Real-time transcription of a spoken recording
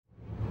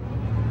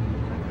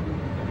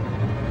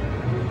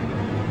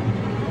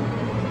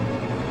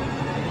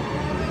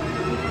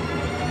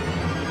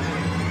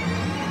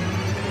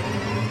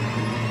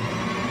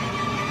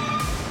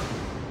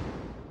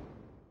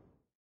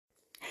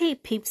Hey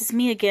peeps, it's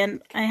me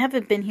again. I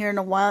haven't been here in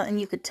a while, and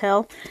you could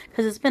tell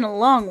because it's been a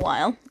long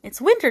while.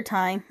 It's winter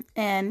time,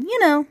 and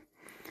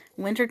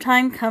winter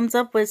time comes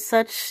up with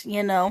such,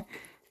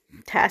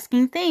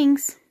 tasking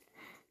things.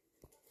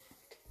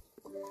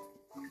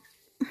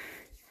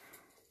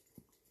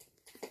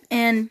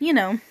 And,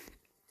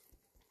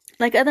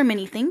 like other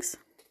many things,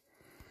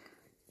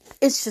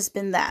 it's just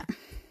been that.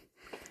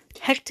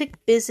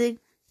 Hectic, busy,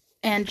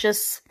 and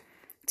just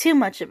too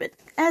much of it,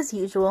 as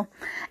usual.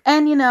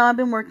 And, I've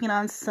been working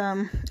on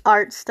some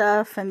art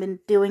stuff. I've been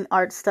doing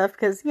art stuff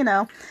because,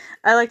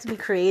 I like to be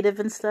creative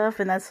and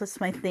stuff, and that's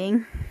just my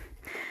thing.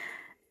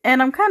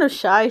 And I'm kind of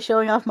shy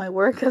showing off my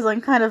work because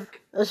I'm kind of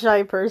a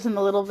shy person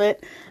a little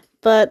bit.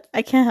 But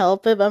I can't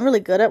help it. But I'm really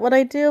good at what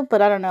I do.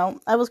 But I don't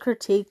know. I was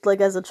critiqued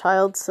as a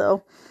child,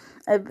 so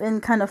I've been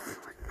kind of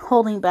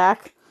holding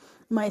back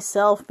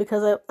myself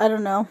because I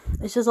don't know.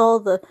 It's just all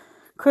the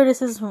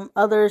criticism from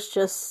others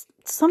just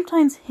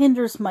sometimes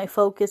hinders my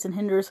focus and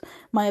hinders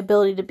my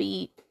ability to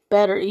be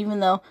better, even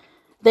though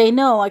they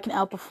know I can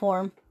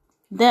outperform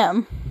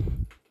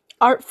them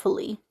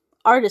artfully,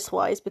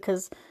 artist-wise,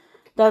 because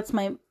that's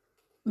my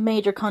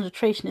major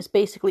concentration is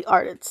basically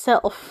art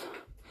itself.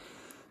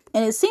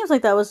 And it seems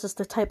like that was just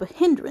a type of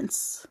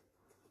hindrance,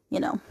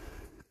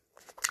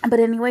 But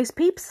anyways,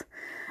 peeps,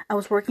 I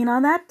was working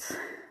on that.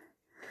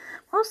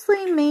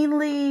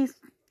 Mainly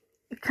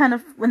kind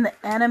of in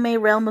the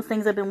anime realm of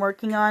things I've been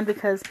working on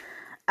because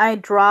I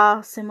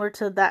draw similar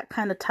to that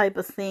kind of type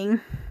of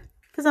thing.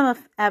 Because I'm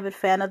an avid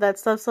fan of that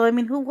stuff, so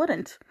who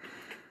wouldn't?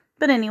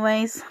 But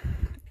anyways,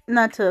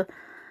 not to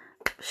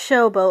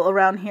showboat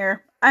around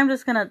here. I'm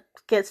just gonna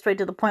get straight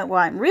to the point. What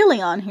I'm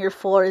really on here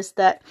for is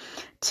that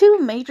two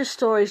major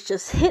stories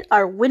just hit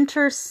our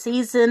winter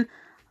season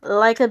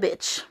like a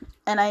bitch.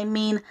 And I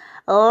mean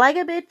like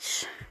a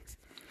bitch.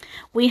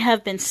 We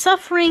have been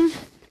suffering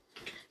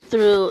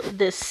through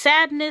this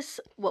sadness,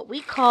 what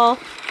we call,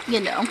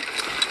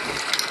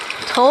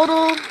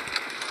 total...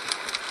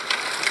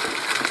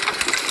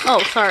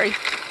 Oh, sorry.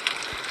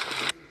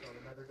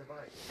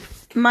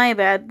 My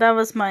bad. That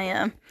was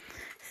my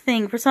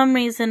thing. For some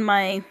reason,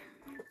 my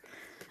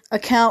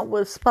account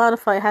with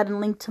Spotify hadn't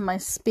linked to my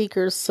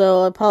speakers,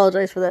 so I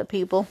apologize for that,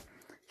 people.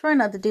 Try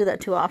not to do that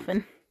too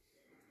often.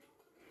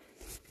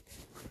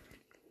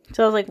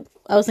 So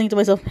I was thinking to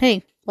myself,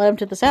 hey, what happened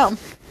to the sound?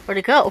 Where'd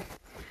it go?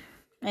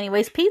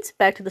 Anyways, Pete's,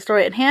 back to the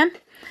story at hand.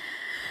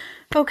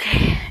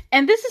 Okay,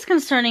 and this is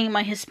concerning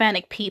my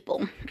Hispanic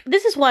people.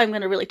 This is why I'm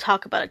going to really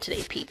talk about it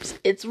today, peeps.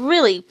 It's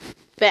really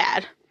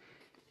bad.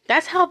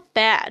 That's how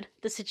bad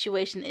the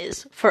situation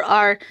is for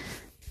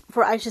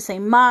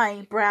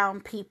my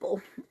brown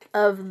people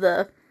of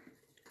the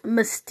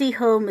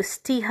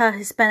Mestija,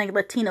 Hispanic,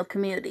 Latino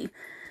community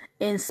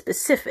in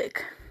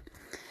specific.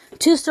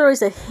 Two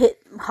stories that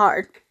hit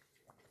hard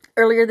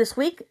earlier this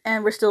week,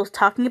 and we're still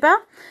talking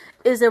about,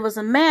 is there was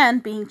a man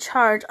being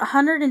charged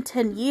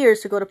 110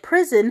 years to go to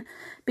prison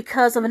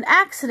because of an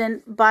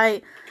accident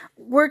by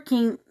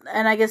working,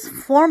 and I guess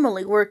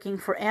formally working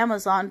for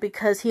Amazon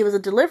because he was a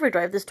delivery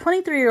driver. This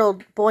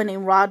 23-year-old boy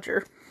named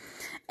Roger.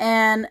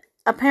 And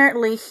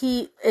apparently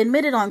he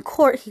admitted on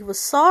court he was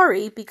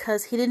sorry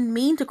because he didn't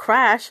mean to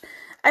crash.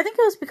 I think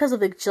it was because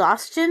of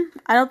exhaustion.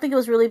 I don't think it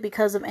was really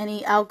because of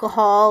any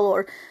alcohol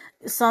or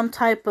some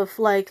type of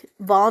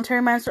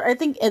voluntary manslaughter. I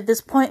think at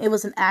this point it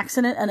was an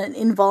accident and an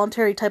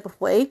involuntary type of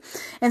way.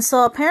 And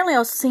so apparently I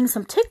was seeing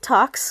some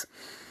TikToks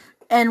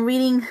and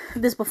reading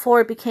this before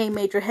it became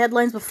major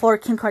headlines, before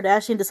Kim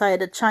Kardashian decided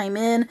to chime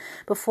in,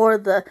 before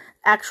the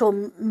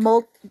actual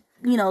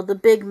the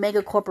big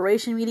mega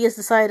corporation medias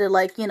decided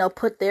to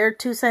put their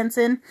 2 cents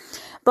in.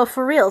 But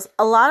for reals,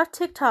 a lot of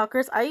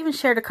TikTokers, I even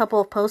shared a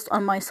couple of posts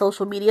on my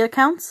social media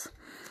accounts.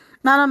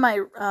 Not on my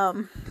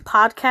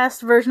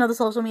podcast version of the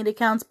social media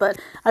accounts, but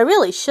I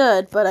really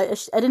should. But I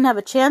didn't have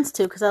a chance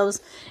to because I was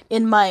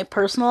in my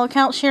personal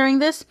account sharing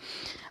this.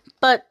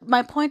 But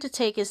my point to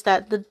take is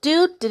that the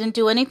dude didn't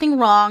do anything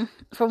wrong.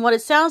 From what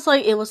it sounds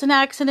like, it was an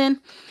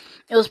accident.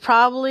 It was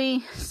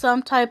probably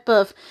some type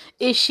of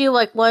issue.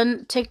 Like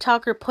one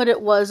TikToker put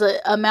it was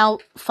a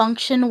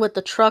malfunction with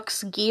the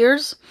truck's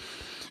gears.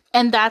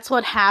 And that's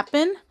what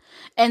happened.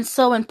 And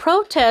so in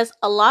protest,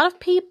 a lot of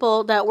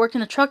people that work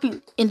in the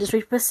trucking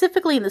industry,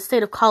 specifically in the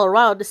state of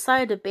Colorado,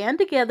 decided to band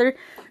together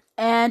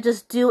and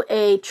just do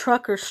a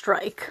trucker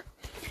strike.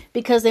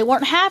 Because they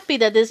weren't happy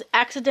that this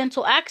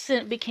accidental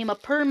accident became a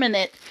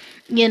permanent,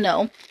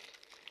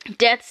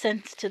 death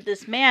sentence to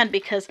this man.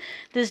 Because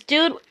this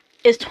dude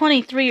is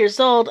 23 years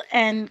old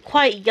and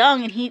quite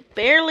young. And he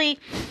barely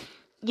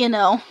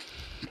got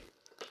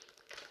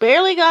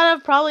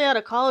probably out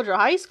of college or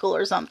high school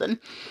or something.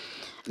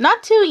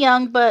 Not too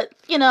young, but,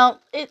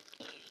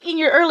 in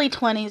your early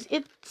 20s,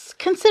 it's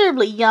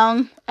considerably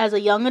young as a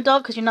young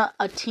adult because you're not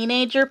a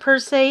teenager per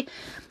se.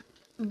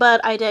 But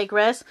I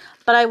digress.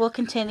 But I will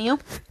continue.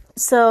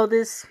 So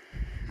this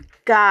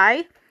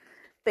guy,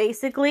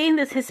 basically,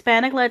 this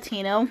Hispanic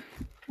Latino,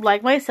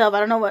 like myself, I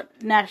don't know what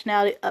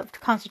nationality of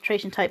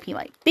concentration type he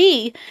might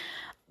be,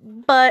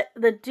 but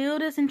the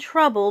dude is in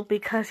trouble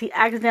because he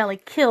accidentally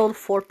killed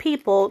 4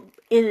 people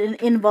in an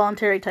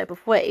involuntary type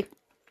of way.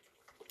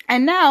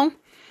 And now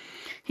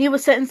he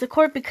was sentenced to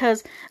court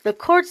because the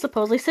court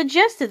supposedly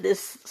suggested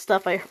this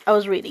stuff I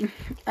was reading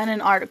in an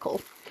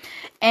article.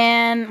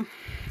 And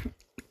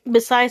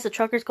besides the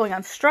truckers going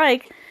on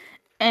strike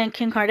and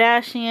Kim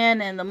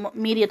Kardashian and the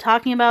media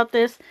talking about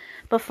this,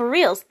 but for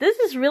reals, this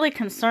is really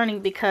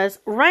concerning because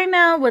right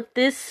now with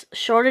this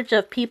shortage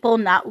of people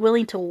not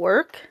willing to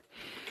work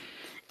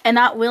and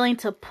not willing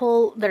to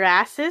pull their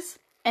asses,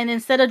 and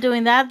instead of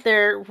doing that,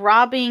 they're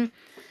robbing,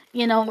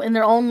 in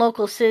their own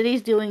local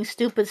cities, doing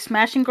stupid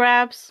smash and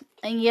grabs,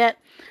 and yet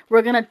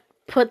we're going to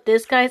put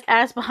this guy's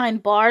ass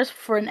behind bars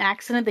for an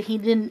accident that he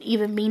didn't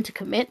even mean to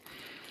commit.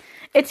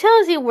 It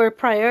tells you where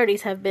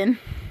priorities have been.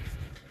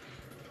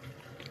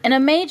 In a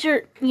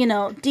major,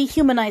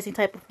 dehumanizing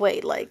type of way.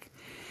 Like,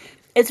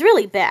 it's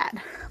really bad.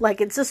 Like,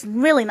 it's just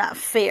really not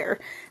fair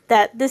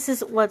that this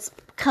is what's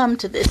come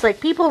to this. Like,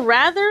 people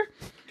rather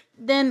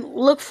than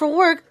look for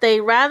work, they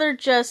rather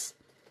just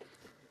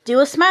do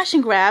a smash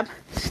and grab,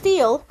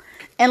 steal,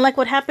 and like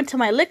what happened to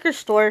my liquor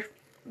store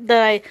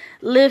that I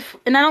live,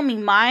 and I don't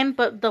mean mine,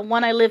 but the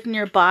one I live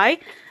nearby,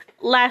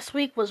 last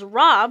week was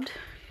robbed.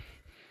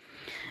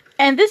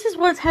 And this is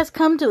what has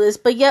come to this,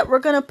 but yet we're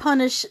going to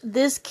punish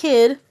this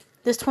kid,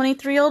 this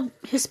 23-year-old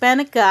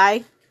Hispanic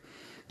guy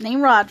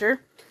named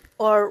Roger,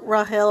 or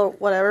Rahel, or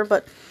whatever,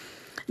 but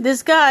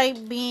this guy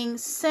being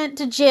sent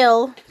to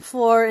jail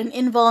for an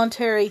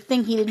involuntary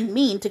thing he didn't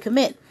mean to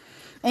commit.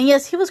 And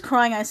yes, he was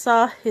crying. I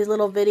saw his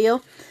little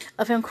video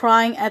of him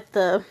crying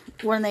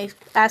when they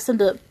asked him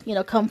to,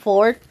 come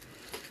forward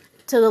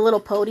to the little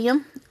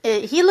podium.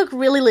 He looked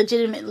really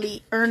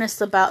legitimately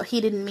earnest about he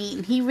didn't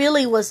mean. He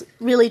really was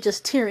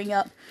just tearing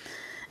up.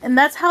 And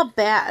that's how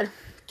bad.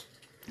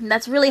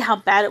 That's really how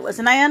bad it was.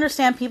 And I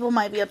understand people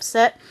might be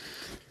upset.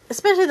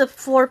 Especially the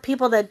 4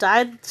 people that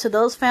died. To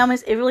those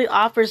families, it really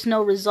offers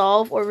no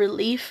resolve or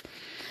relief.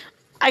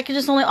 I could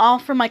just only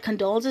offer my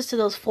condolences to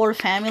those 4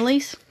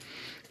 families.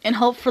 And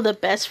hope for the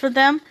best for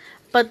them.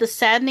 But the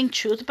saddening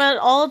truth about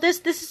all of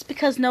this is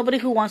because nobody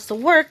who wants to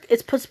work,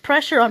 it puts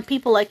pressure on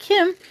people like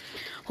him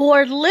who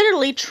are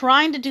literally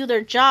trying to do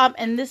their job.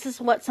 And this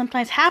is what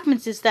sometimes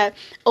happens, is that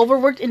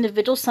overworked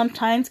individuals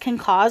sometimes can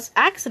cause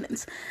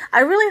accidents. I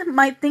really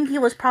might think he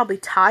was probably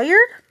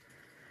tired.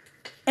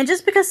 And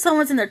just because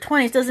someone's in their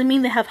 20s doesn't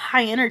mean they have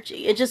high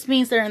energy. It just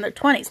means they're in their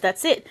 20s.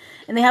 That's it.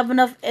 And they have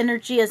enough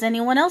energy as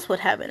anyone else would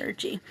have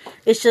energy.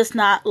 It's just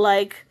not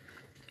like,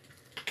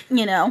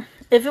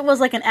 if it was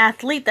like an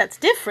athlete, that's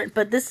different.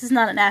 But this is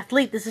not an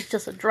athlete. This is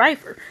just a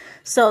driver.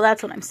 So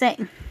that's what I'm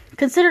saying.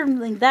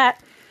 Considering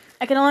that,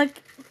 I can only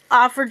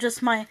offer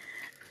just my,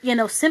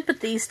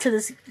 sympathies to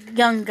this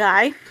young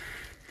guy.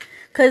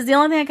 Because the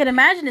only thing I can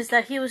imagine is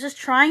that he was just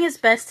trying his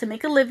best to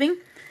make a living.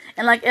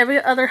 And like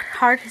every other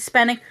hard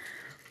Hispanic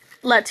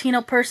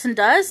Latino person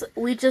does,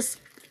 we just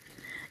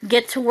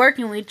get to work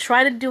and we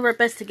try to do our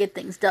best to get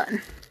things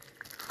done.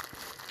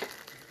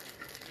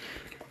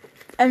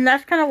 And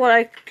that's kind of what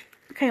I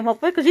came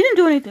up with, because he didn't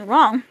do anything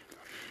wrong.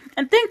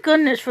 And thank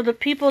goodness for the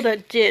people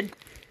that did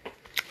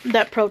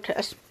that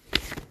protest.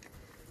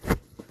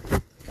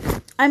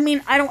 I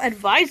mean, I don't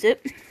advise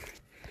it.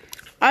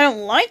 I don't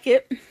like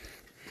it.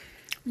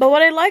 But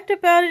what I liked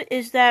about it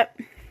is that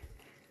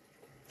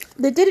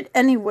they did it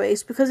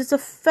anyways, because it's a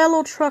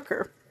fellow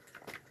trucker.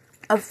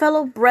 A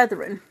fellow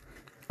brethren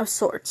of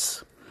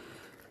sorts.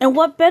 And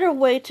what better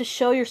way to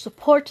show your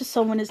support to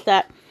someone is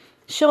that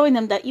showing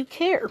them that you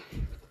care.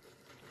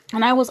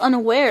 And I was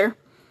unaware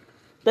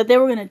that they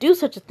were going to do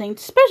such a thing,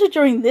 especially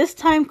during this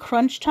time,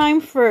 crunch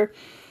time for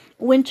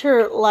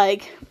winter,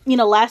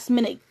 last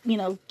minute,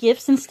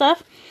 gifts and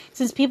stuff.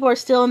 Since people are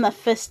still in the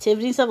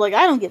festivities stuff, I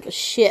don't give a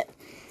shit.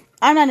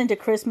 I'm not into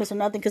Christmas or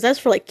nothing, because that's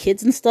for,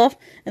 kids and stuff,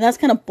 and that's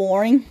kind of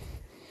boring.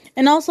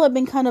 And also, I've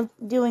been kind of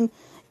doing,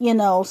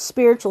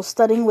 spiritual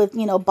studying with,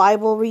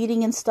 Bible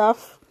reading and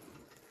stuff.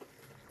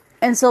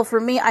 And so, for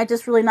me, I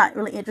just really not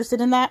really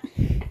interested in that.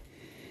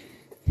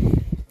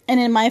 And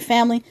in my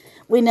family,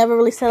 we never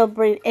really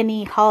celebrate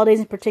any holidays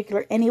in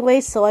particular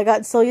anyways. So I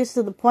got so used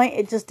to the point,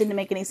 it just didn't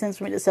make any sense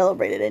for me to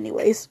celebrate it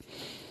anyways.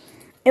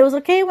 It was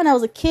okay when I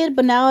was a kid,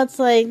 but now it's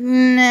like,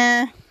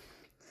 nah.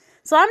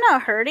 So I'm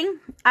not hurting.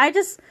 I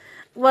just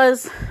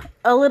was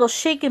a little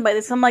shaken by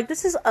this. I'm like,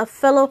 this is a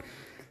fellow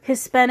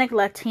Hispanic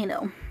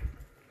Latino.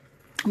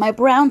 My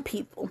brown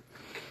people.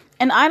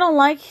 And I don't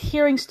like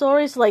hearing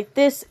stories like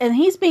this. And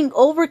he's being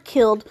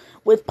overkilled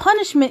with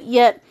punishment,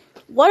 yet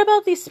what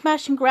about these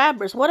smash and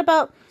grabbers? What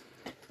about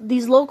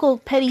these local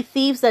petty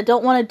thieves that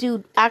don't want to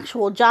do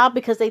actual job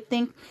because they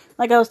think,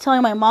 like I was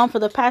telling my mom for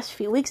the past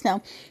few weeks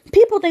now,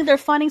 people think they're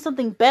finding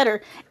something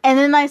better. And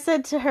then I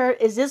said to her,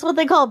 is this what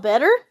they call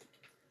better?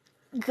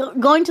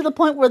 Going to the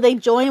point where they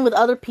join with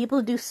other people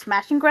to do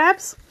smash and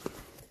grabs?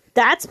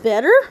 That's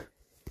better?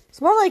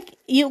 It's more like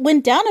you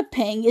went down a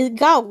peg, it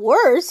got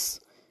worse.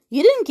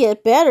 You didn't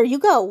get better, you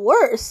got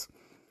worse.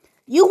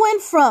 You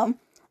went from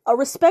a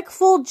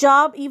respectful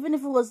job, even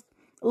if it was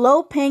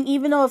low paying,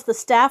 even though if the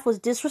staff was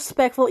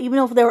disrespectful, even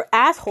though if they were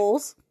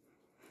assholes.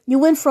 You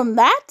went from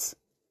that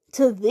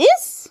to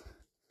this?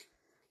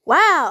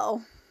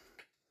 Wow.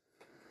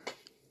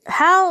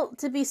 How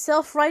to be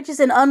self-righteous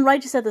and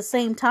unrighteous at the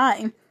same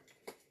time.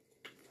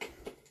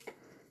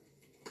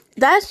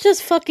 That's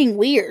just fucking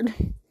weird.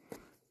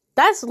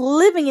 That's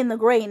living in the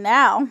gray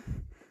now.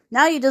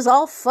 Now you're just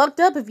all fucked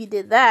up if you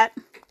did that.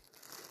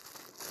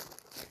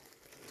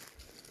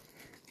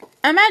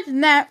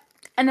 Imagine that,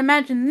 and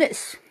imagine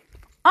this.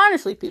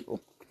 Honestly, people.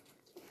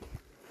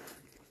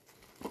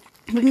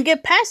 We can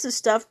get past this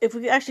stuff if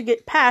we actually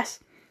get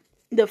past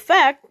the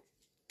fact,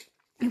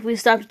 if we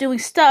stop doing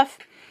stuff,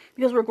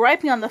 because we're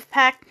griping on the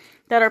fact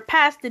that our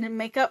past didn't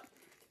make up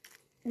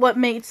what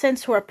made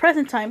sense to our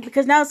present time,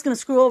 because now it's going to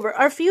screw over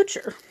our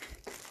future.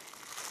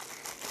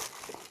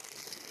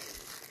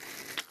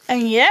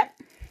 And yet,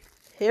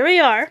 here we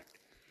are,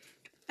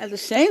 at the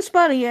same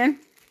spot again,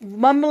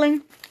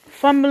 mumbling,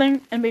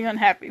 fumbling, and being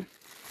unhappy.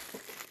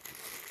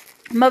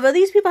 But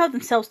these people have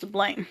themselves to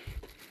blame.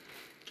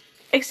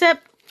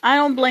 Except, I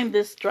don't blame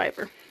this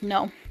driver.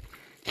 No.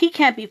 He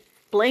can't be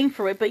blamed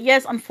for it. But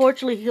yes,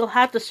 unfortunately, he'll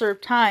have to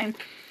serve time.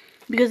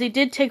 Because he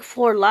did take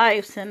 4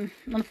 lives. And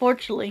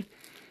unfortunately,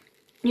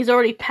 he's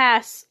already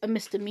past a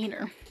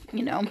misdemeanor.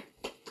 You know.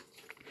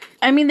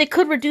 I mean, they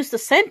could reduce the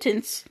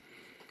sentence.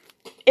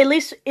 At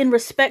least in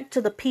respect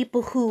to the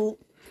people who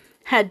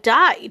had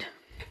died.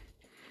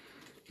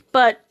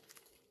 But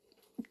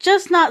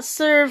just not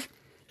serve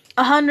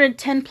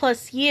 110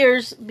 plus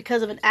years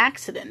because of an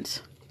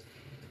accident.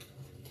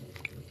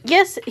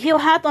 Yes, he'll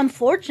have to,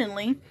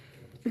 unfortunately,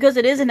 because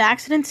it is an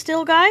accident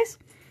still, guys.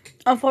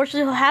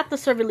 Unfortunately, he'll have to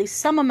serve at least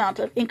some amount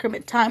of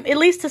increment time. At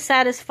least to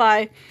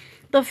satisfy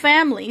the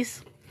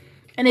families.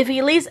 And if he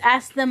at least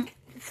asks them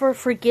for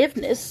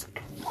forgiveness,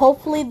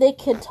 hopefully they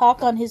can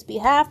talk on his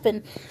behalf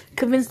and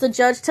convince the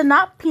judge to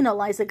not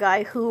penalize a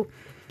guy who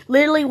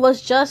literally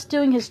was just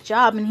doing his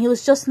job and he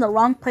was just in the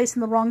wrong place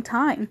in the wrong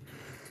time.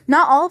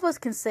 Not all of us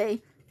can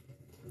say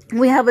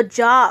we have a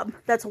job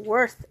that's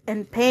worth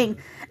and paying.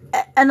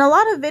 And a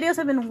lot of videos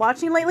I've been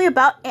watching lately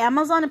about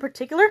Amazon in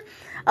particular,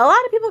 a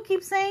lot of people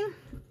keep saying,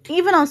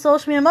 even on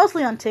social media,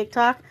 mostly on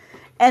TikTok,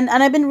 and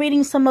I've been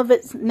reading some of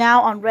it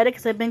now on Reddit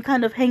because I've been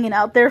kind of hanging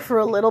out there for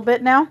a little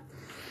bit now.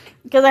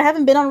 Because I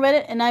haven't been on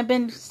Reddit and I've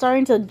been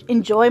starting to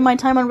enjoy my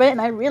time on Reddit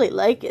and I really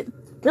like it.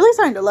 Really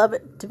starting to love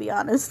it, to be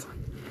honest.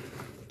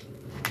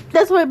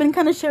 That's why I've been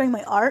kind of sharing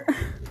my art.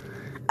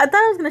 I thought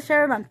I was going to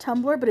share it on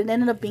Tumblr, but it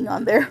ended up being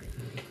on there.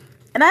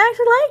 And I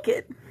actually like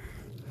it.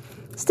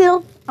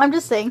 Still, I'm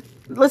just saying,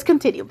 let's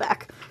continue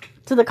back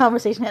to the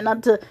conversation and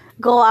not to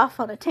go off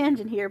on a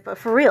tangent here, but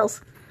for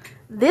reals.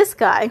 This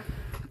guy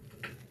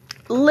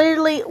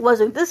literally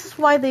wasn't. This is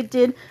why they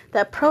did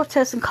that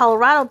protest in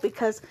Colorado,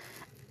 because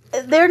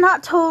they're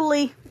not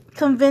totally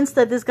convinced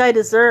that this guy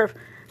deserved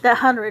that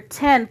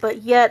 110,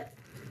 but yet,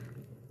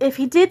 if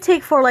he did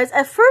take 4 lives,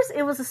 at first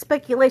it was a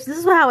speculation. This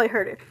is how I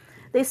heard it.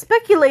 They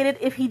speculated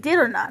if he did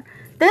or not.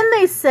 Then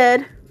they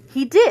said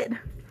he did.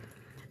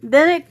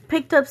 Then it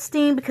picked up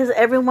steam because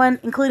everyone,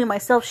 including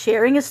myself,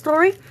 sharing his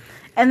story,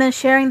 and then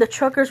sharing the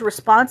trucker's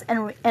response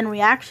and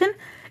reaction.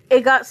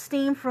 It got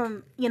steam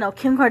from,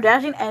 Kim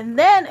Kardashian, and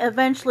then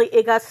eventually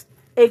it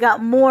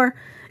got more,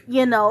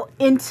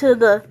 into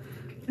the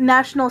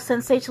national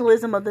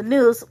sensationalism of the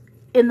news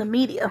in the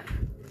media.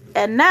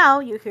 And now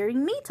you're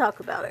hearing me talk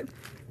about it.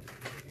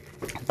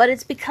 But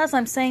it's because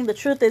I'm saying the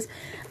truth is,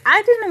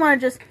 I didn't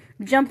want to just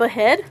jump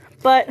ahead,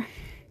 but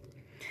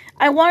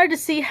I wanted to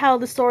see how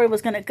the story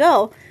was going to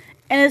go.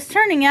 And it's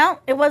turning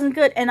out it wasn't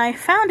good. And I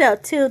found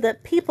out too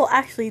that people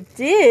actually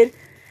did,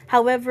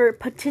 however,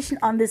 petition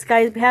on this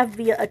guy's behalf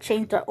via a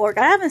change.org.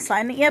 I haven't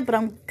signed it yet, but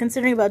I'm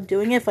considering about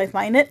doing it if I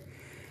find it.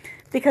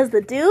 Because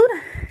the dude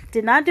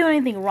did not do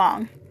anything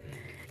wrong.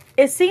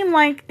 It seemed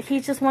like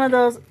he's just one of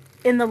those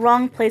in the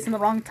wrong place in the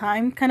wrong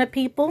time kind of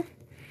people.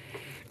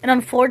 And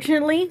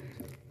unfortunately,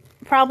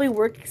 probably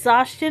work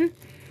exhaustion,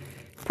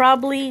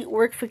 probably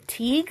work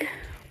fatigue.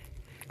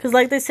 Because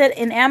like they said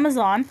in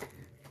Amazon,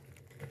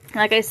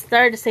 like I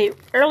started to say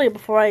earlier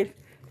before I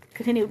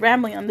continued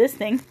rambling on this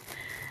thing,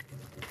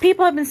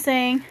 people have been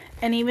saying,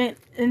 and even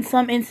in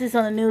some instances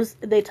on the news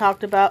they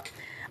talked about,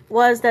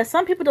 was that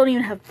some people don't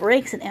even have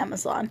breaks in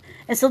Amazon.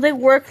 And so they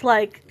work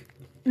like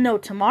no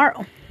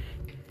tomorrow.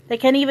 They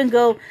can't even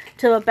go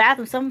to a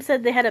bathroom. Some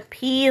said they had to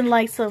pee in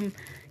like some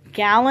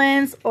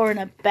gallons or in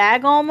a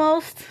bag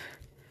almost.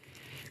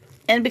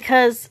 And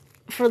because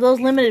for those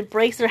limited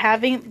breaks they're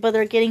having, but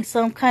they're getting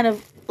some kind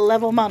of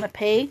level amount of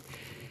pay.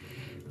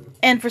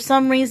 And for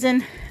some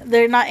reason,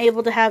 they're not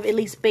able to have at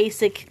least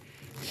basic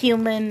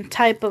human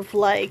type of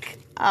like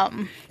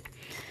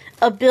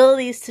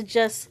abilities to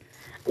just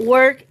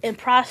work and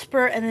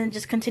prosper and then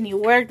just continue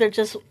work. They're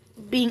just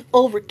being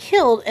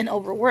overkilled and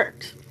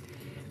overworked.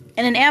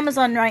 And then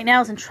Amazon right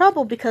now is in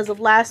trouble because of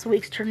last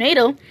week's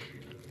tornado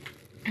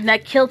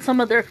that killed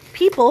some of their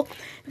people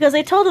because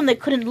they told them they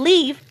couldn't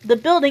leave the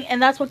building,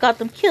 and that's what got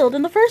them killed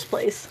in the first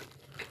place.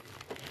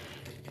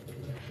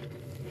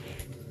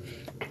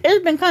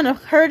 It's been kind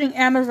of hurting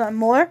Amazon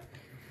more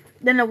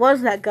than it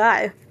was that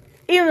guy.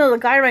 Even though the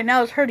guy right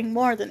now is hurting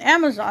more than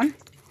Amazon.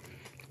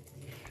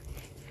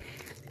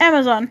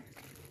 Amazon,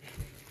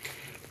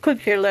 could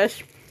care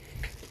less.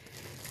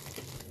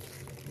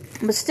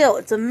 But still,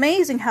 it's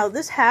amazing how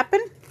this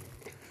happened.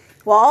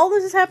 While all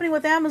this is happening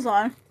with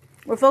Amazon,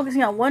 we're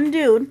focusing on one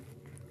dude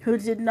who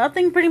did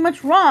nothing pretty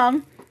much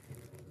wrong.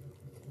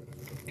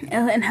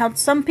 And how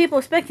some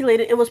people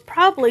speculated it was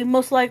probably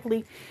most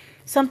likely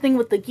something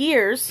with the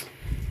gears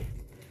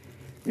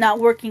not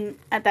working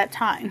at that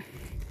time.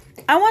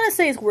 I want to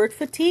say it's work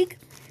fatigue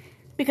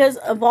because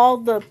of all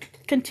the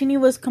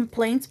continuous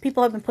complaints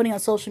people have been putting on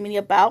social media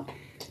about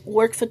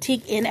work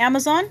fatigue in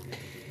Amazon.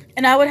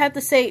 And I would have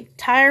to say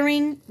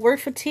tiring, work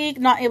fatigue,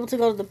 not able to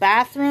go to the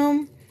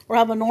bathroom or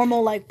have a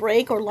normal like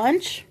break or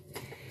lunch.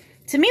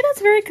 To me,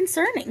 that's very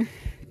concerning.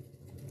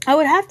 I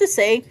would have to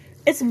say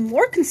it's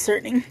more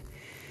concerning.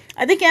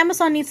 I think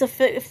Amazon needs to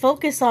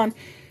focus on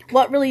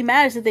what really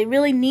matters. If they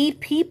really need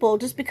people,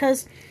 just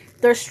because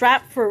they're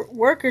strapped for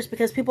workers,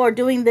 because people are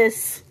doing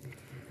this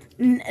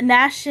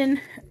national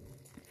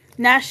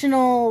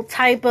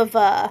type of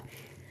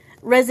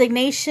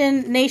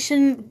resignation,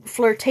 nation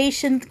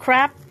flirtation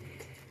crap.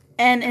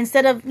 And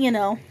instead of,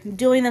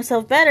 doing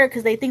themselves better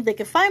because they think they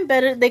can find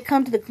better, they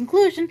come to the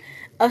conclusion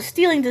of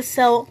stealing to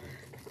sell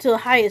to the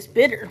highest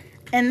bidder.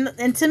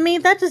 And to me,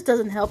 that just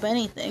doesn't help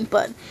anything.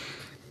 But,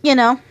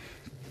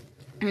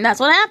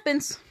 that's what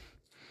happens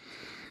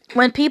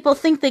when people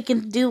think they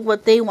can do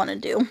what they want to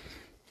do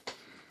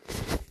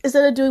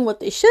instead of doing what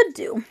they should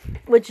do,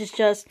 which is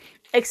just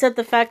accept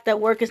the fact that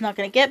work is not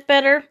going to get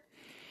better.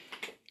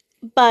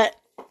 But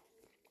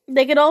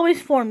they could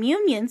always form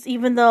unions,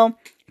 even though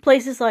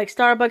places like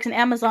Starbucks and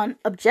Amazon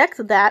object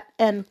to that,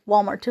 and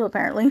Walmart too,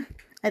 apparently.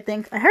 I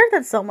think I heard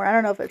that somewhere. I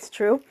don't know if it's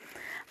true,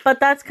 but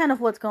that's kind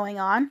of what's going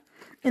on.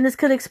 And this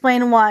could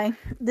explain why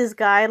this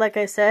guy, like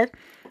I said,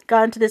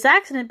 got into this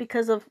accident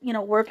because of,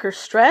 worker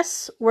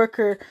stress,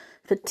 worker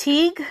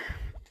fatigue,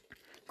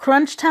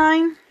 crunch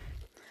time.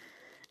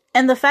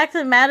 And the fact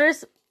that it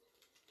matters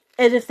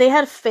is if they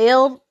had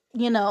failed,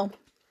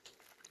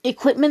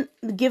 equipment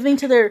giving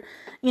to their,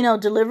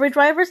 delivery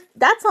drivers,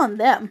 that's on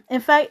them.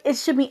 In fact, it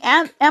should be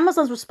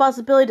Amazon's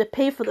responsibility to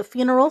pay for the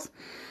funerals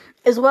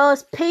as well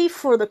as pay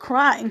for the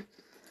crime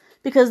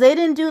because they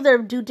didn't do their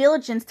due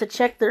diligence to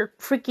check their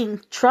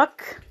freaking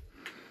truck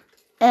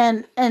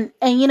and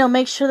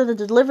make sure that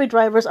the delivery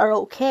drivers are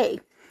okay.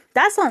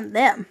 That's on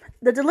them.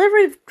 The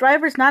delivery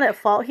driver's not at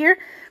fault here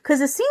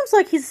because it seems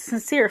like he's a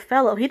sincere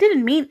fellow. He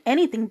didn't mean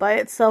anything by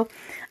it. So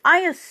I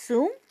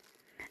assume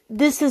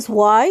this is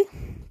why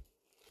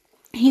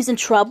he's in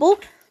trouble,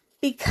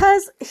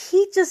 because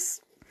he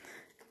just,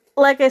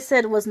 like I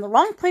said, was in the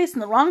wrong place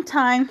in the wrong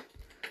time.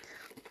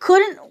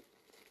 Couldn't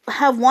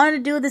have wanted to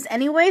do this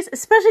anyways,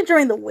 especially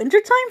during the winter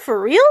time,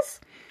 for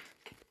reals.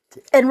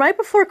 And right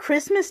before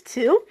Christmas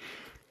too.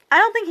 I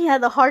don't think he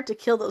had the heart to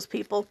kill those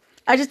people.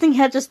 I just think he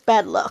had just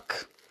bad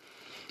luck.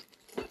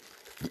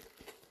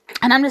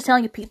 And I'm just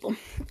telling you, people,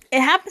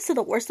 it happens to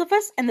the worst of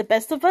us and the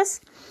best of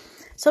us.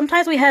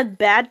 Sometimes we have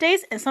bad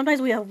days and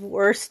sometimes we have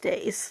worse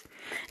days.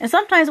 And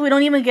sometimes we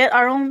don't even get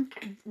our own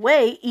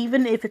way,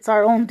 even if it's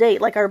our own day,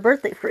 like our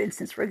birthday, for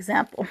instance, for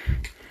example.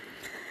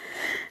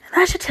 And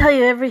that should tell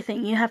you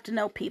everything you have to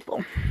know,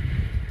 people.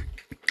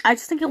 I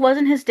just think it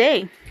wasn't his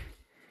day.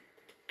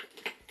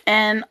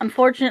 And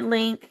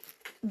unfortunately,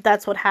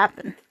 that's what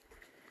happened.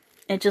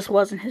 It just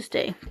wasn't his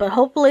day. But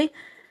hopefully,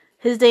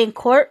 his day in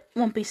court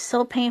won't be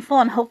so painful,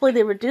 and hopefully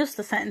they reduce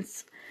the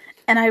sentence.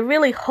 And I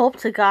really hope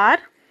to God,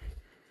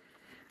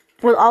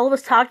 with all of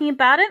us talking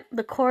about it,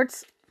 the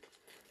courts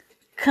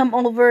come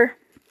over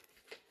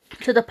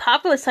to the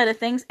popular side of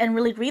things and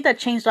really read that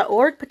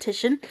change.org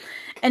petition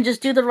and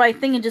just do the right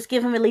thing and just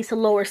give him at least a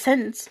lower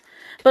sentence.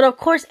 But of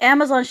course,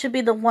 Amazon should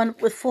be the one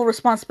with full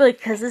responsibility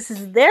because this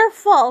is their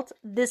fault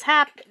this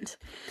happened.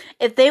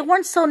 If they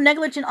weren't so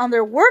negligent on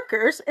their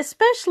workers,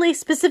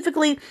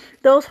 specifically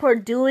those who are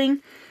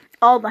doing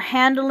all the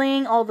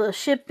handling, all the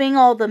shipping,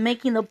 all the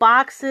making the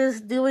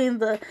boxes, doing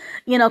the,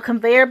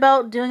 conveyor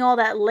belt, doing all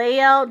that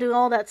layout, doing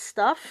all that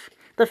stuff,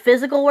 the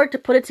physical work to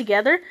put it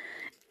together.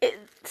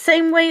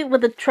 Same way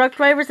with the truck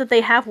drivers that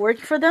they have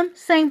working for them.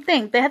 Same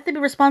thing. They have to be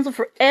responsible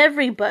for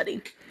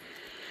everybody.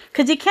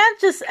 Because you can't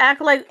just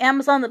act like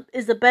Amazon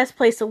is the best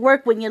place to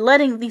work when you're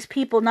letting these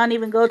people not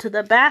even go to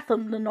the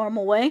bathroom the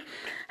normal way,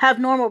 have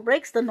normal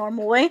breaks the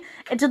normal way,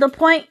 and to the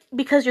point,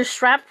 because you're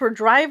strapped for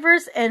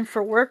drivers and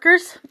for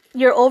workers,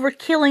 you're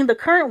overkilling the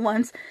current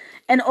ones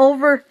and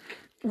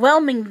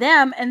overwhelming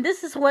them, and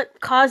this is what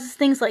causes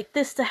things like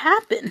this to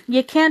happen.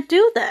 You can't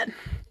do that.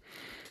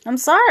 I'm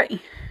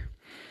sorry.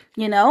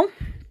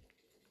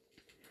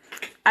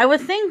 I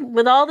would think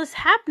with all this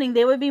happening,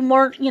 they would be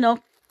more,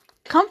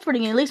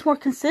 comforting and at least more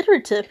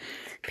considerate to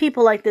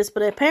people like this.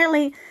 But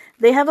apparently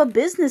they have a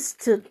business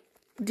to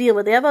deal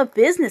with. They have a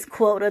business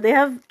quota. They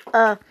have,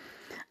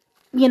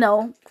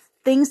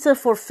 things to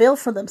fulfill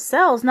for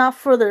themselves, not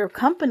for their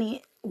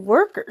company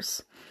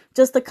workers.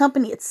 Just the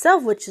company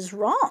itself, which is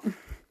wrong.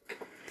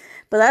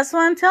 But that's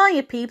what I'm telling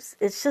you, peeps.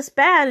 It's just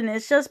bad, and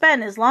it's just bad.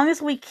 And as long as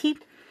we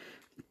keep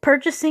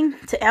purchasing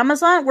to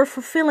Amazon, we're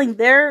fulfilling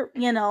their,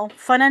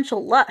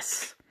 financial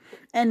lusts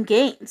and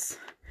gains.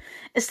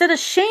 Instead of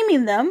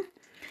shaming them,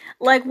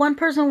 Like one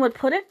person would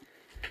put it,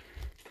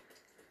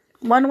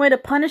 one way to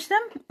punish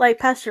them, like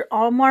Pastor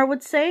Almar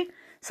would say,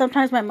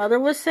 sometimes my mother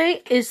would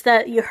say, is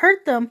that you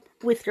hurt them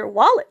with your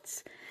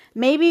wallets.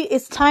 Maybe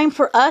it's time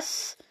for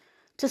us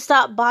to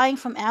stop buying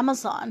from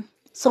Amazon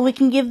so we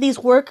can give these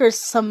workers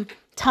some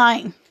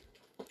time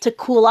to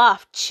cool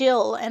off,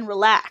 chill, and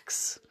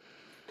relax.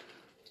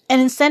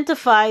 And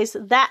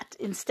incentivize that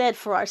instead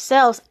for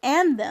ourselves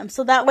and them.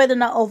 So that way they're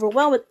not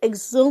overwhelmed with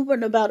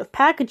exuberant amount of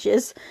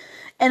packages.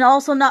 And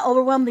also not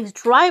overwhelm these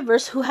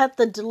drivers who have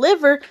to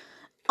deliver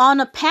on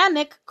a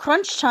panic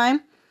crunch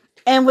time.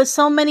 And with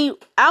so many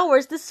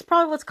hours, this is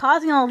probably what's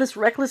causing all this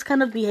reckless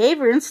kind of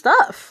behavior and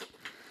stuff.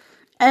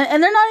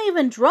 And they're not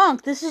even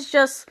drunk. This is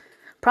just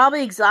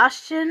probably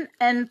exhaustion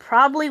and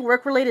probably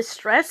work-related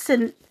stress.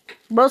 And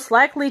most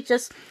likely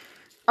just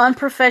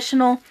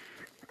unprofessional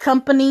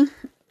company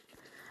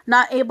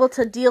not able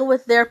to deal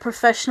with their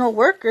professional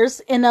workers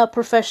in a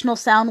professional,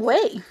 sound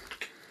way.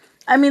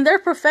 I mean, they're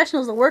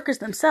professionals, the workers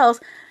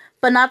themselves,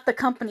 but not the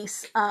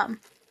company's,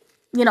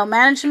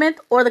 management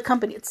or the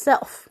company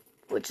itself,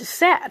 which is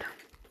sad.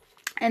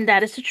 And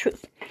that is the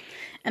truth.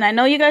 And I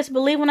know you guys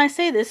believe when I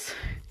say this.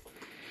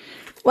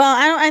 Well,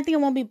 I think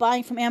I won't be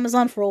buying from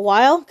Amazon for a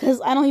while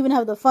because I don't even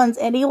have the funds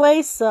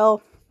anyway.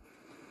 So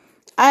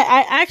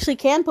I actually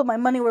can put my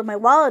money where my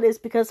wallet is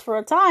because for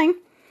a time,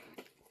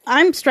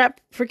 I'm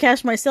strapped for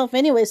cash myself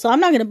anyway, so I'm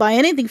not going to buy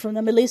anything from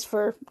them, at least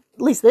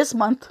this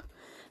month.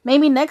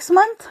 Maybe next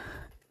month?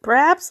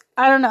 Perhaps?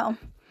 I don't know.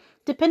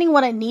 Depending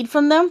what I need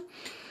from them.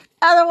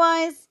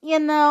 Otherwise,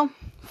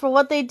 for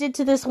what they did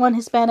to this one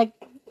Hispanic,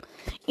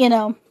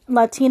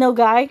 Latino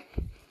guy,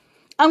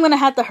 I'm going to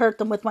have to hurt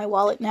them with my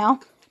wallet now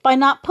by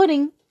not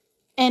putting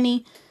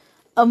any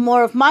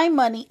more of my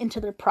money into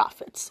their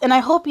profits. And I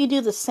hope you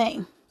do the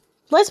same.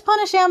 Let's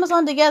punish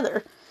Amazon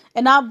together.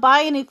 And not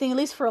buy anything, at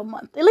least for a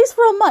month. At least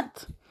for a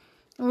month.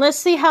 And let's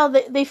see how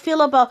they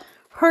feel about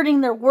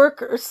hurting their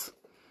workers.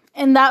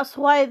 And that's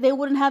why they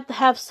wouldn't have to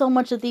have so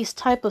much of these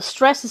type of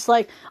stresses.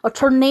 Like a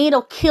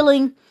tornado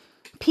killing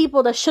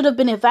people that should have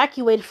been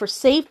evacuated for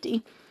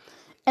safety.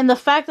 And the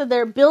fact that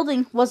their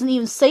building wasn't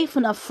even safe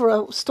enough for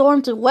a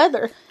storm to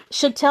weather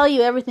should tell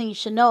you everything you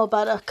should know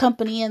about a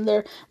company and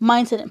their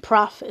mindset and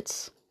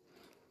profits.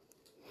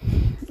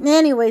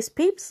 Anyways,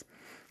 peeps,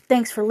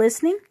 thanks for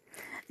listening.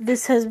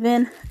 This has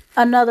been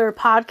another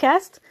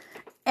podcast,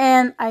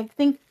 and I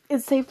think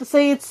it's safe to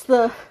say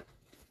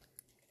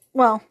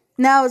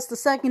now it's the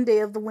second day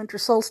of the winter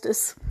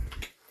solstice.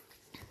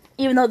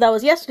 Even though that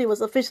was yesterday, was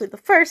officially the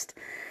first.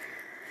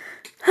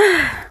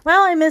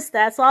 Well, I missed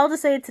that, so I'll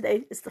just say it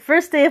today. It's the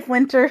first day of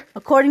winter,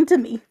 according to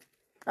me.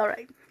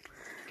 Alright.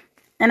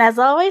 And as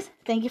always,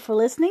 thank you for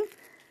listening.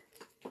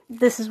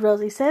 This is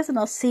Rosie Says, and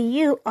I'll see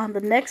you on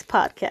the next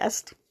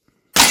podcast.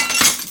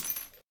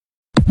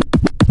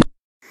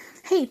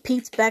 Hey,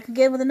 Peeps, back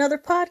again with another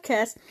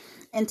podcast.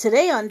 And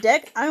today on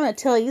deck, I'm going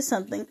to tell you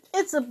something.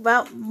 It's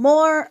about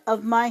more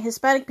of my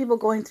Hispanic people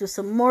going through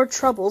some more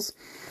troubles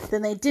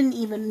than they didn't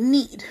even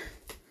need.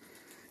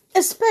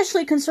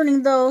 Especially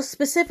concerning those,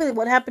 specifically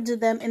what happened to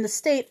them in the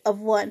state of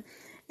one.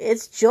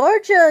 It's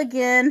Georgia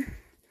again.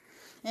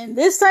 And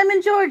this time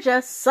in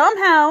Georgia,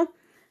 somehow,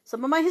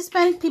 some of my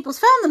Hispanic peoples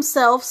found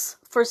themselves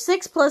for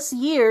 6+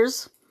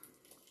 years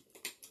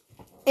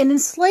in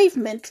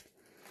enslavement.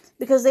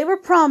 Because they were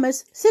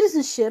promised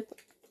citizenship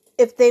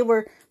if they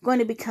were going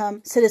to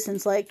become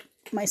citizens like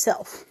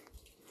myself.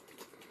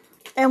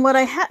 And what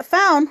I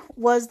found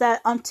was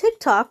that on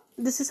TikTok,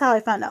 this is how I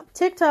found out.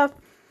 TikTok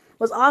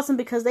was awesome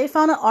because they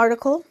found an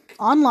article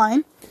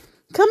online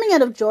coming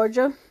out of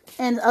Georgia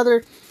and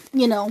other,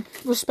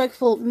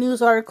 respectful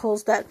news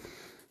articles that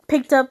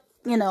picked up,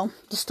 the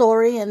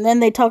story. And then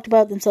they talked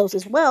about themselves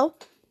as well.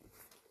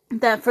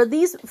 That for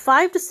these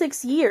 5 to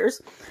 6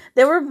 years,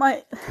 there were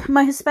my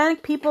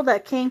Hispanic people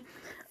that came,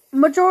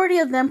 majority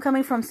of them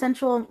coming from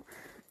Central,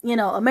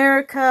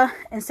 America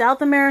and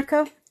South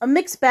America, a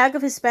mixed bag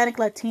of Hispanic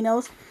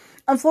Latinos,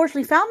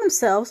 unfortunately found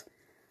themselves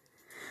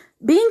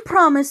being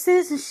promised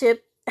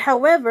citizenship.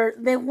 However,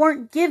 they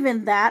weren't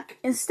given that.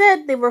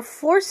 Instead, they were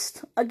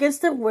forced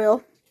against their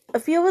will. A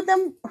few of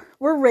them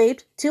were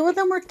raped, 2 of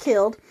them were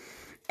killed,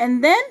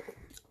 and then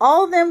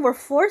all of them were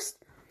forced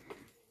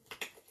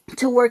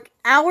to work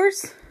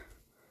hours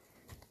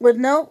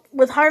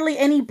with hardly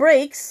any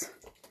breaks,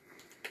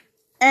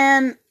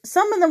 and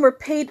some of them were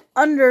paid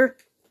under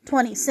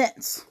 20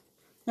 cents.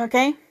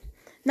 Okay?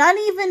 Not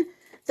even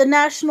the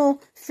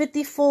national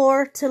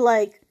 54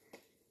 to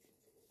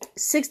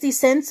 60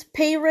 cents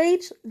pay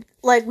rate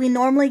like we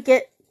normally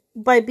get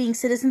by being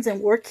citizens and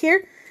work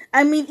here.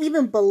 I mean,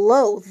 even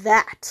below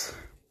that.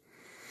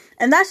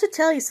 And that should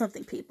tell you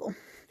something, people.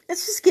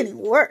 It's just getting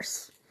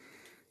worse.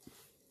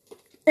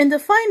 And to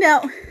find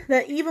out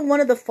that even one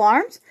of the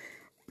farms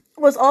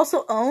was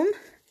also owned,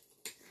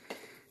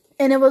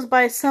 and it was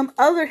by some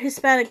other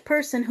Hispanic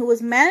person who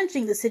was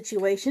managing the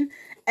situation,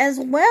 as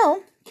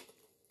well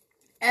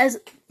as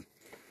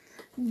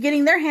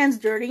getting their hands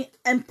dirty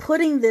and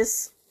putting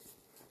this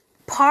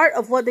part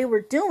of what they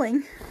were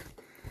doing,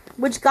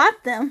 which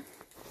got them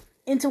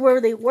into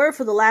where they were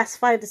for the last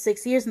 5 to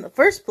 6 years in the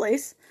first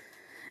place.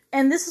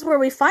 And this is where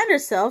we find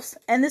ourselves.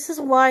 And this is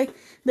why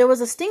there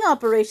was a sting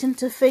operation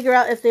to figure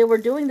out if they were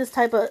doing this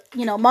type of,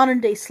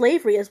 modern day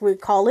slavery, as we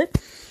call it.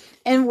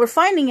 And we're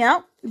finding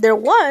out there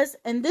was.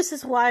 And this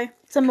is why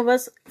some of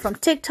us, from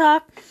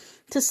TikTok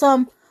to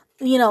some,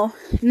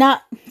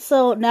 not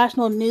so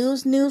national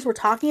news, were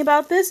talking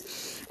about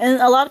this.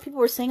 And a lot of people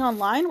were saying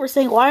online,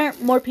 why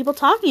aren't more people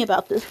talking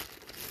about this?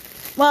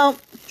 Well,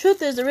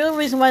 truth is, the real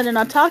reason why they're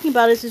not talking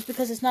about it is just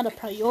because it's not a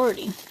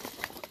priority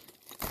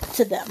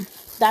to them.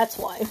 That's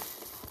why.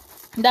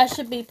 That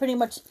should be pretty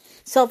much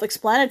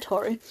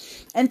self-explanatory.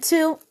 And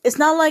two, it's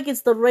not like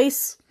it's the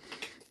race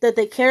that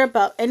they care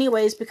about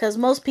anyways, because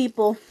most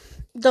people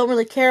don't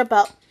really care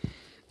about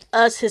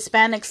us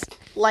Hispanics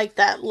like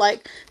that.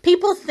 Like,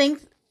 people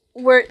think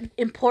we're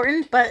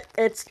important, but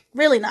it's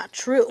really not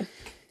true.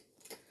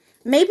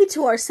 Maybe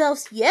to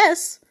ourselves,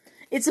 yes.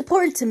 It's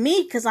important to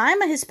me because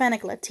I'm a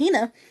Hispanic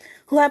Latina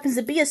who happens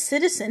to be a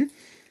citizen,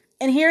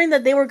 and hearing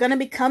that they were going to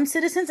become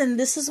citizens and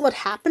this is what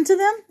happened to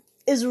them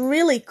is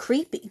really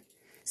creepy.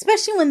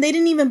 Especially when they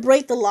didn't even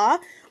break the law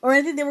or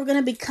anything, they were going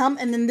to become,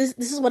 and then this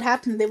is what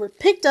happened. They were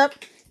picked up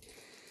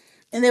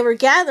and they were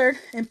gathered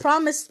and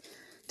promised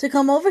to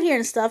come over here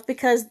and stuff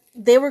because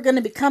they were going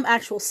to become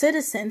actual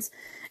citizens.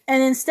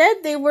 And instead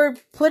they were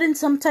put in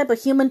some type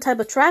of human type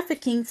of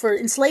trafficking for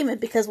enslavement,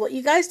 because what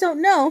you guys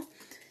don't know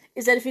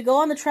is that if you go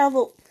on the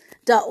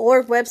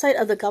travel.org website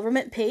of the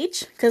government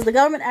page, because the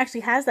government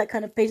actually has that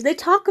kind of page, they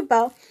talk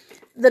about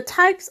the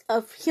types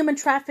of human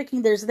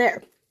trafficking there's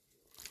there.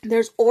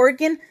 There's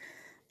organ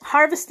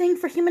harvesting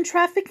for human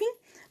trafficking.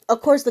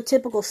 Of course, the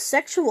typical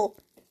sexual,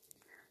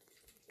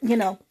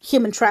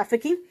 human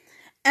trafficking.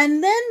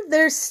 And then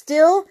there's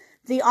still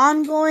the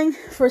ongoing,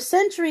 for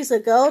centuries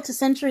ago to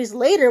centuries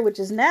later, which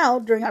is now,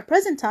 during our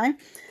present time,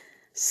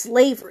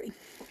 slavery.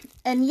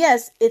 And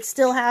yes, it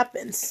still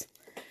happens.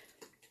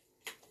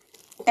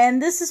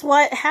 And this is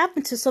why it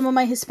happened to some of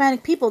my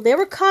Hispanic people. They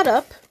were caught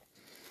up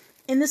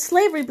in the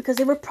slavery because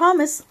they were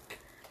promised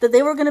that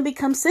they were going to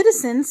become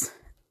citizens.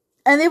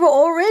 And they were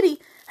already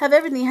have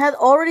everything. Had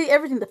already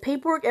everything, the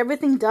paperwork,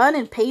 everything done,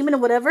 and payment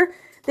and whatever.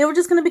 They were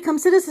just going to become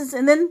citizens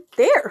and then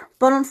there.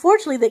 But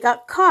unfortunately, they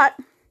got caught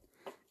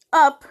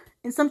up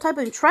in some type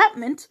of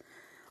entrapment,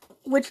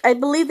 which I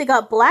believe they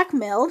got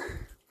blackmailed,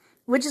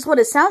 which is what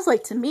it sounds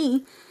like to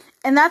me.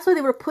 And that's why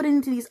they were put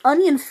into these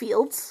onion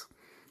fields.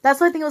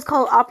 That's why I think it was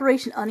called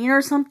Operation Onion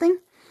or something.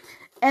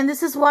 And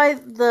this is why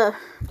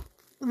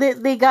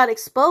they got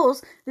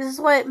exposed. This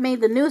is why it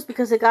made the news,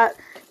 because it got,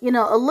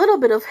 a little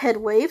bit of head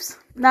waves.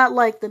 Not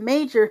like the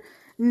major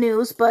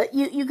news, but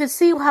you could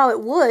see how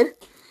it would.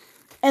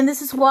 And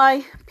this is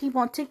why people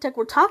on TikTok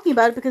were talking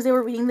about it, because they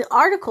were reading the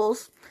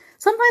articles.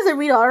 Sometimes I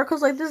read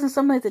articles like this and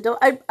sometimes I don't.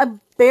 I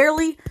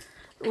barely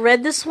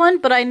read this one,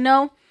 but I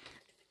know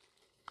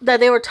that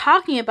they were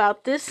talking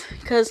about this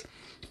because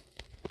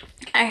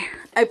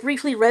I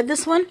briefly read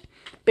this one,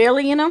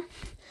 barely, and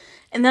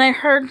then I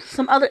heard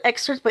some other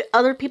excerpts by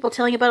other people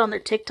telling about it on their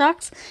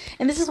TikToks,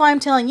 and this is why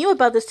I'm telling you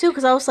about this too,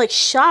 because I was like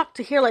shocked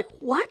to hear, like,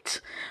 what?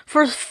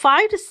 For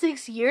 5 to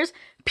 6 years,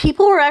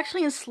 people were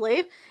actually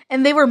enslaved,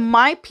 and they were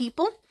my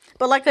people.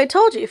 But like I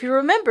told you, if you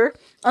remember,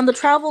 on the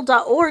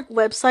travel.org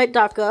website,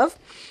 .gov,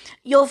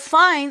 you'll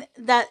find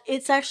that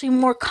it's actually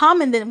more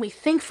common than we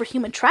think for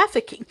human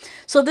trafficking.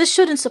 So this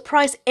shouldn't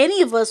surprise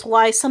any of us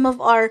why some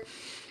of our,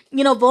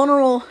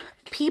 vulnerable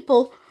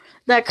people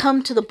that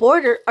come to the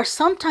border are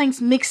sometimes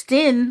mixed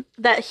in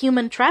that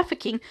human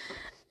trafficking.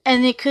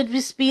 And it could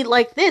just be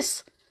like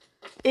this.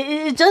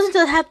 It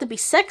doesn't have to be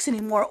sex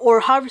anymore or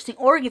harvesting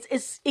organs.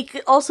 It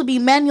could also be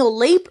manual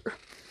labor.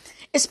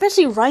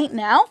 Especially right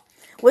now,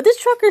 with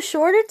this trucker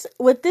shortage,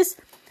 with this,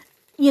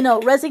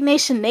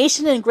 resignation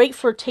nation and great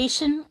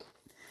flirtation,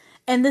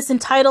 and this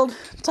entitled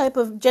type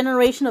of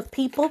generation of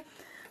people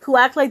who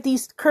act like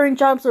these current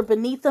jobs are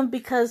beneath them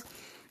because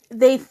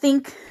they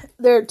think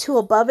they're too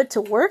above it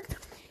to work,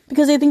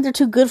 because they think they're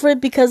too good for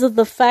it because of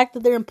the fact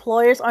that their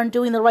employers aren't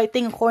doing the right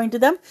thing according to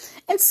them.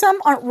 And some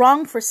aren't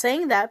wrong for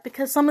saying that,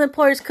 because some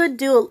employers could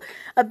do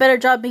a better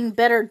job being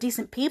better,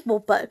 decent people,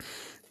 but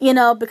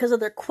because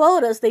of their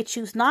quotas, they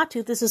choose not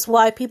to. This is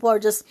why people are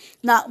just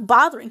not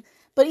bothering.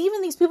 But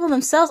even these people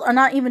themselves are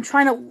not even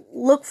trying to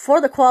look for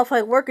the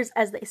qualified workers,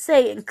 as they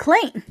say and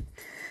claim.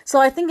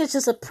 So I think it's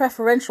just a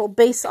preferential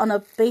based on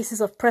a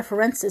basis of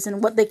preferences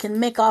and what they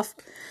can make off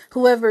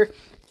whoever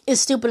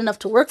is stupid enough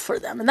to work for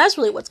them. And that's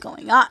really what's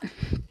going on.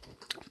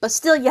 But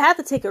still, you have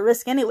to take a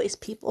risk anyways,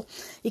 people.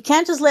 You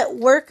can't just let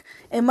work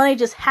and money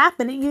just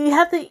happen. You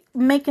have to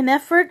make an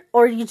effort,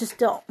 or you just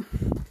don't.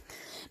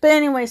 But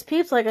anyways,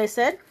 peeps, like I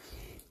said,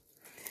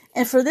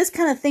 and for this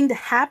kind of thing to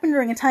happen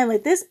during a time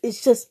like this,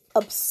 it's just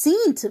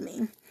obscene to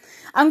me.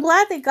 I'm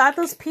glad they got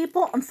those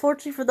people.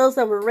 Unfortunately, for those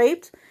that were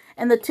raped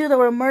and the 2 that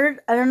were murdered,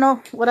 I don't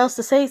know what else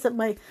to say except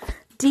my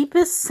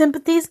deepest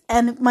sympathies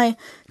and my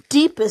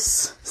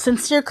deepest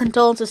sincere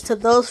condolences to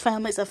those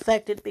families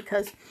affected,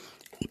 because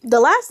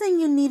the last thing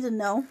you need to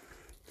know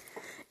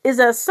is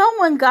that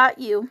someone got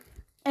you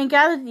and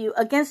gathered you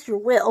against your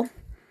will,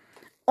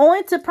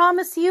 only to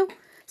promise you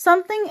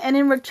something and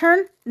in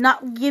return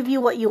not give you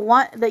what you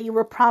want that you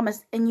were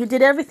promised, and you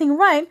did everything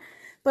right,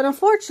 but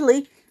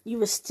unfortunately you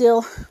were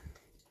still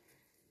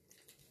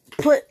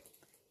put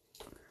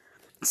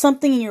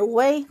something in your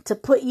way to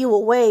put you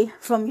away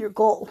from your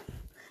goal.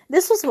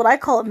 This was what I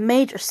call a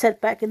major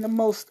setback in the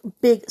most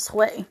biggest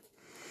way.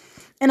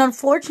 And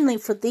unfortunately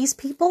for these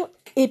people,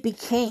 it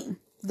became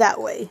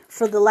that way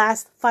for the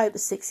last 5 to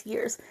 6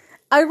 years.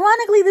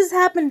 Ironically, this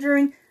happened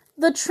during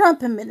the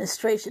Trump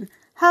administration.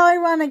 How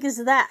ironic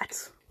is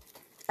that?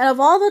 And of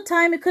all the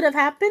time it could have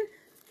happened,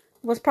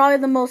 was probably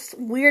the most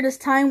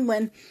weirdest time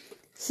when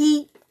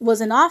he was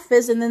in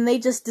office, and then they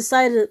just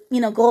decided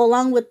to, go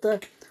along with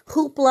the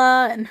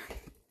hoopla and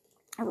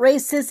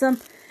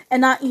racism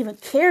and not even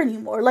care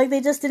anymore. Like,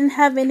 they just didn't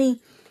have any,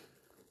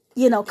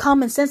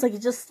 common sense. Like,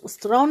 it just was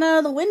thrown out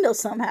of the window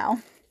somehow.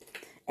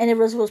 And it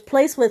was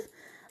replaced with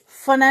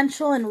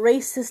financial and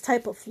racist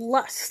type of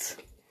lust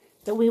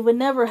that we would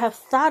never have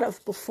thought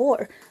of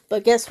before.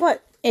 But guess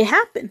what? It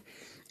happened.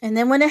 And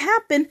then when it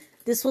happened,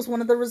 this was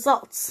one of the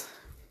results.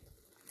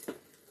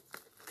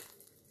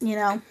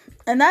 And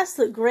that's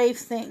the grave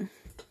thing.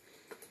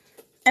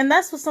 And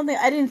that's was something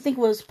I didn't think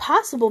was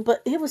possible,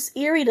 but it was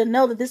eerie to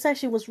know that this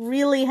actually was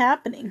really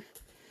happening.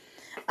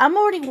 I'm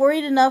already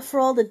worried enough for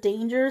all the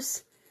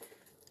dangers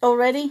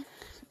already,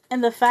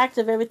 and the fact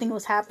of everything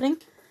was happening.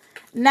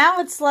 Now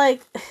it's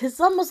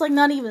almost like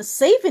not even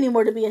safe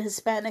anymore to be a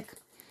Hispanic.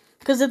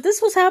 Because if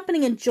this was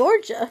happening in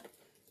Georgia,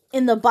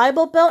 in the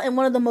Bible Belt, in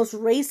one of the most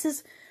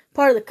racist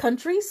part of the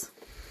countries,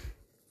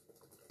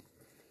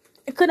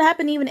 it couldn't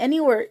happen even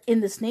anywhere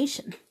in this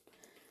nation.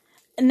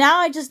 And now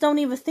I just don't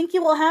even think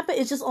it will happen.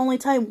 It's just only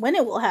time when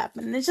it will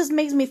happen. And it just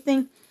makes me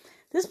think,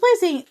 this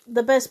place ain't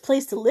the best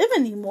place to live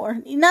anymore.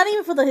 Not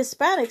even for the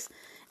Hispanics.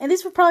 And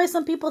these were probably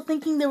some people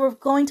thinking they were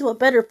going to a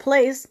better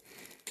place.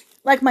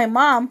 Like my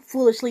mom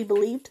foolishly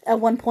believed at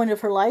one point of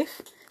her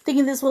life.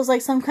 Thinking this was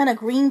like some kind of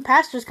green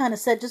pastures kind of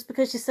set, just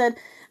because she said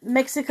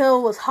Mexico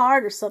was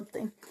hard or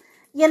something.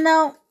 I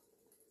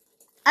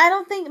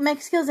don't think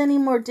Mexico's any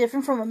more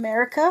different from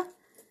America.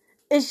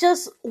 It's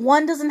just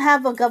one doesn't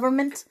have a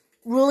government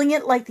ruling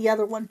it like the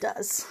other one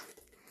does.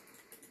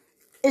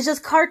 It's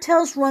just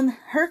cartels run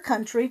her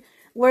country,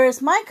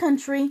 whereas my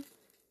country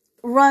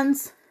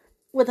runs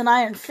with an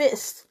iron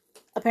fist,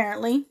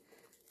 apparently,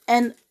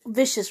 and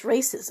vicious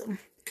racism.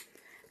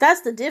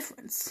 That's the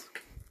difference.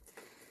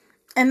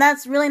 And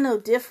that's really no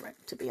different,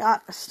 to be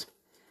honest.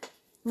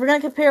 We're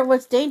going to compare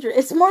what's dangerous.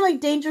 It's more like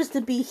dangerous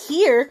to be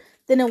here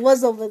than it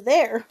was over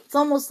there. It's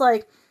almost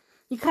like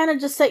you kind of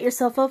just set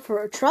yourself up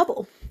for a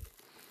trouble.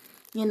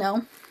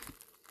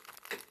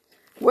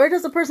 Where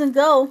does a person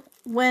go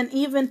when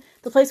even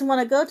the place they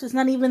want to go to is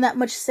not even that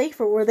much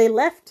safer where they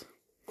left?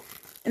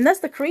 And that's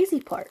the crazy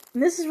part.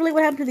 And this is really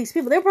what happened to these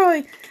people. They're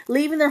probably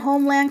leaving their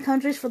homeland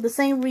countries for the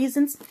same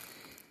reasons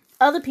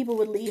other people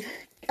would leave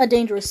a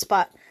dangerous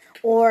spot.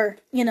 Or,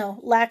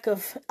 lack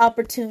of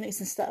opportunities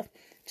and stuff.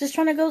 Just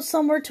trying to go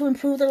somewhere to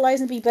improve their lives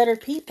and be better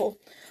people.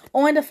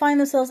 Only to find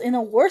themselves in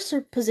a worse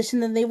position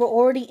than they were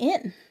already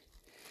in.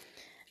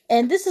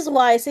 And this is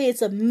why I say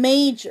it's a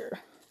major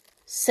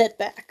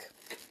setback.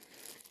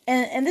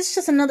 And this is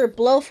just another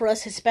blow for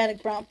us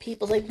Hispanic brown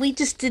people. Like, we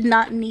just did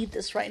not need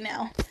this right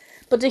now.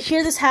 But to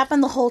hear this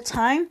happen the whole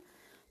time,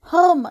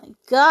 oh my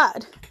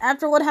God.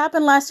 After what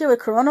happened last year with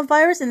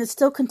coronavirus and it's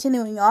still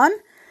continuing on,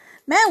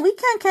 man, we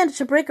can't catch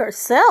a break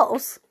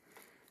ourselves.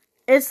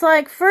 It's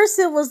like, first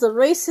it was the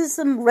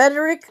racism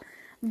rhetoric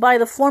by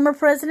the former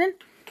president.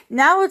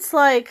 Now it's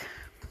like,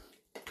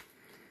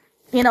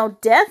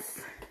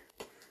 death,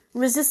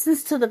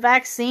 resistance to the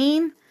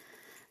vaccine,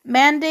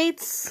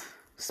 mandates,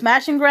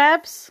 smash and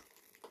grabs.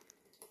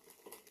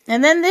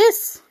 And then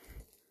this.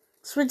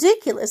 It's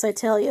ridiculous, I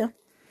tell you.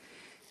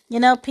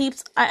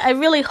 Peeps, I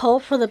really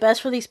hope for the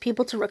best for these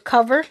people to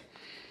recover.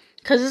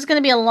 Because it's going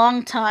to be a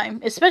long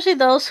time. Especially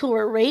those who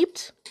were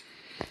raped.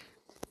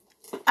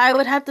 I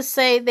would have to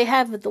say they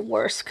have it the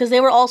worst. Because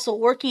they were also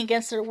working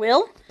against their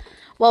will.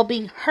 While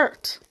being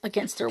hurt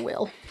against their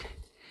will.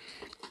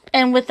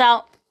 And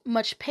without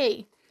much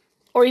pay.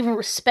 Or even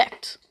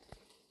respect.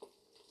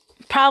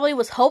 Probably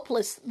was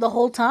hopeless the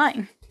whole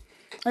time.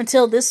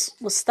 Until this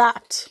was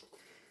stopped.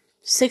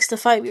 6 to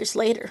 5 years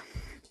later.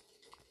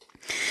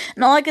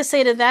 And all I can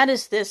say to that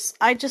is this.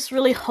 I just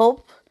really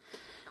hope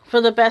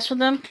for the best for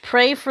them.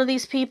 Pray for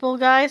these people,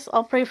 guys.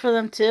 I'll pray for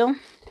them too.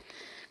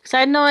 Because I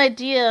had no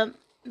idea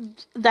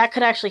that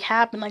could actually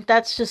happen. Like,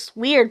 that's just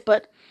weird.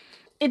 But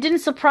it didn't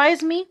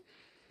surprise me.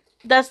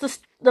 That's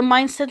the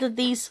mindset that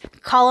these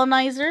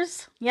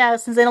colonizers,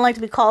 since they don't like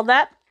to be called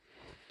that,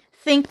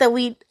 think that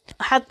we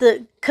have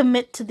to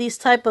commit to these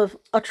type of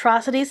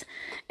atrocities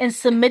and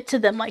submit to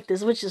them like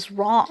this, which is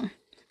wrong.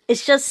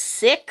 It's just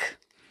sick.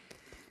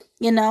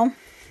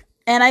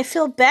 And I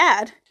feel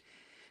bad.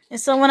 And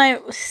so when I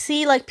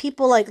see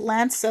people like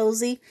Lance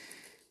Sozy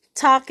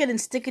talking and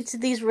sticking to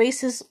these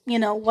racist,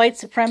 white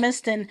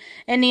supremacists and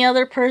any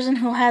other person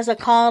who has a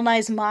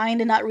colonized mind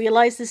and not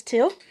realize this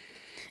too,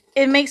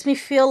 it makes me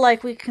feel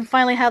like we can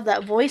finally have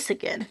that voice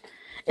again.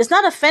 It's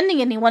not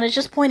offending anyone, it's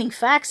just pointing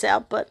facts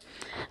out, but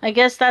I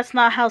guess that's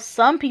not how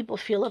some people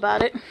feel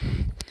about it.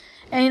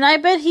 And I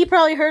bet he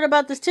probably heard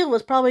about this too,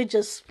 was probably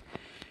just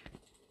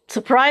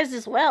surprised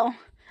as well.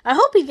 I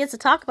hope he gets to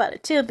talk about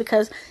it too,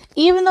 because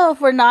even though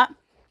if we're not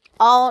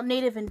all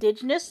native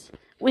indigenous,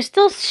 we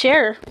still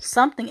share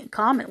something in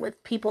common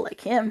with people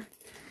like him.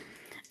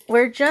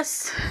 We're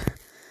just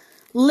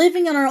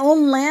living on our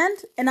own land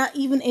and not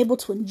even able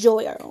to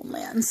enjoy our own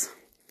lands.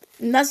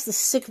 And that's the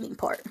sickening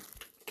part.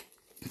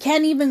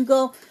 Can't even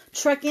go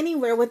trek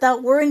anywhere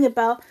without worrying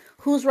about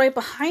who's right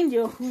behind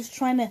you, or who's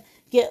trying to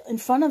get in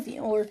front of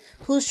you, or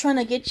who's trying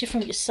to get you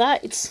from your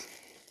sides.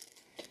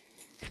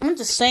 I'm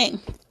just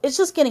saying, it's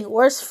just getting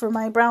worse for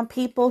my brown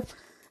people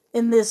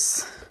in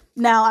this,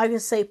 now I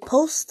could say,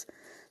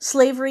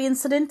 post-slavery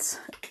incident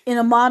in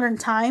a modern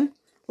time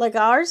like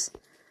ours.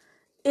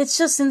 It's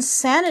just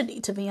insanity,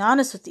 to be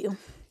honest with you.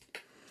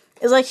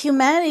 It's like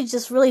humanity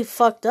just really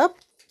fucked up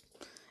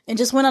and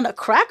just went on a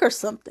crack or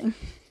something.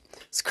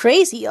 It's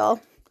crazy, y'all.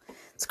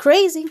 It's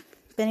crazy.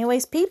 But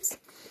anyways, peeps,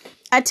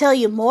 I tell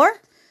you more,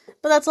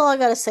 but that's all I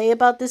gotta say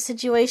about this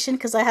situation,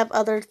 because I have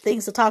other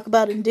things to talk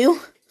about and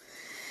do.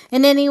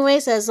 And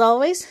anyways, as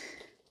always,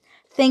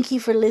 thank you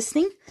for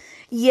listening.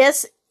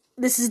 Yes,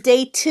 this is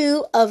day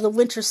 2 of the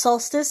winter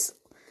solstice.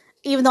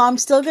 Even though I'm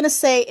still going to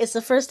say it's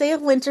the first day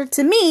of winter,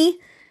 to me,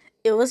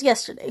 it was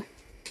yesterday.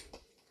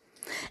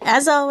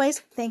 As always,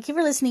 thank you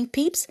for listening,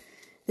 peeps.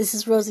 This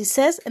is Rosie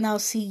Says, and I'll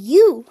see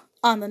you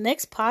on the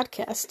next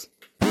podcast.